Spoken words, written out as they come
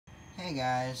Hey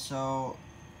guys, so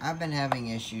I've been having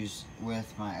issues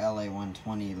with my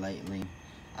LA120 lately.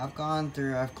 I've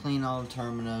cleaned all the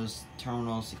terminals,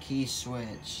 the key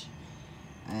switch,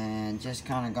 and just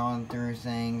kind of gone through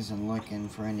things and looking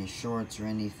for any shorts or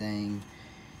anything.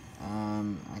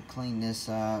 I cleaned this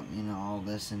up, all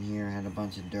this in here had a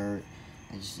bunch of dirt.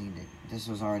 This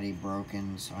was already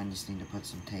broken, so I just need to put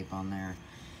some tape on there.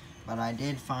 But I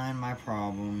did find my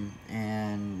problem,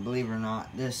 and believe it or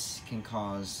not, this can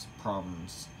cause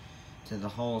problems to the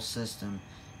whole system.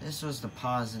 This was the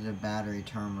positive battery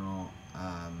terminal,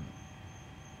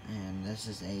 and this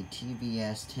is a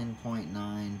TVS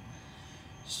 10.9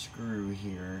 screw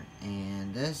here,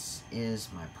 and this is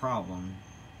my problem.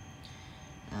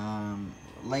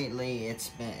 Lately it's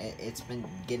been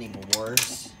getting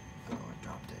worse. Oh, I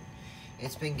dropped it.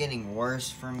 It's been getting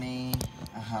worse for me.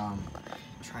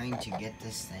 Trying to get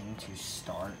this thing to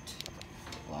start.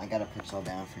 Well, I gotta put y'all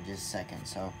down for just a second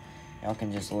so y'all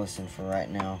can just listen for right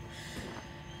now.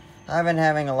 I've been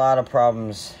having a lot of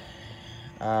problems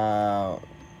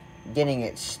getting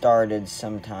it started.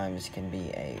 Sometimes can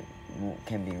be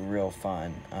real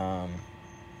fun.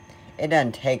 It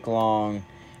doesn't take long,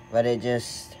 but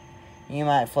you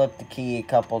might flip the key a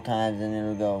couple times and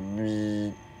it'll go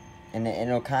bzzz, and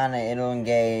it'll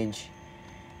engage.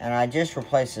 And I just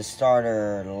replaced the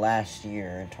starter last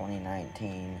year in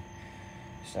 2019.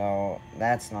 So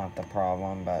that's not the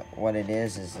problem, but what it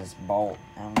is this bolt.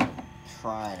 I'm gonna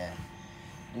try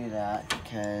to do that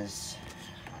because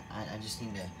I just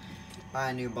need to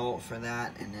buy a new bolt for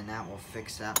that, and then that will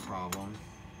fix that problem.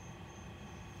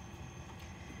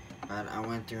 But I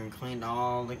went through and cleaned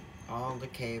all the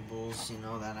cables,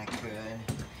 that I could,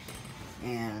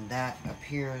 and that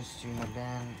appears to have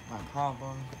been my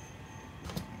problem.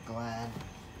 Glad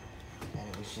that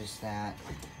it was just that,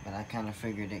 but I kind of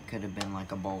figured it could have been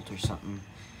like a bolt or something.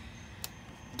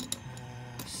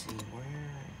 Let's see, where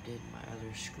did my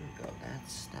other screw go?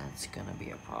 That's gonna be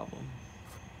a problem.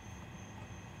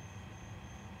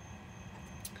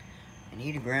 I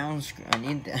need a ground screw. I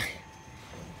need the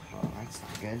oh, that's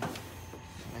not good.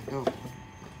 Let go.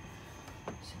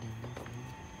 Sit down there.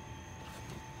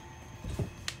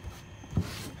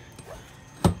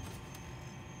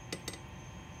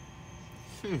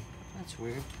 That's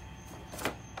weird.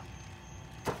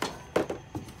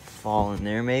 Fall in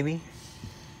there, maybe?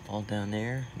 Fall down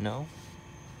there? No?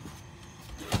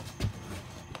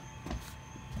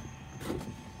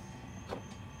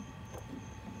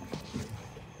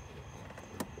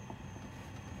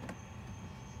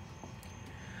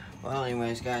 Well,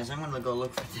 anyways, guys, I'm gonna go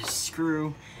look for this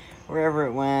screw wherever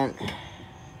it went.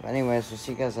 But anyways, we'll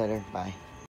see you guys later. Bye.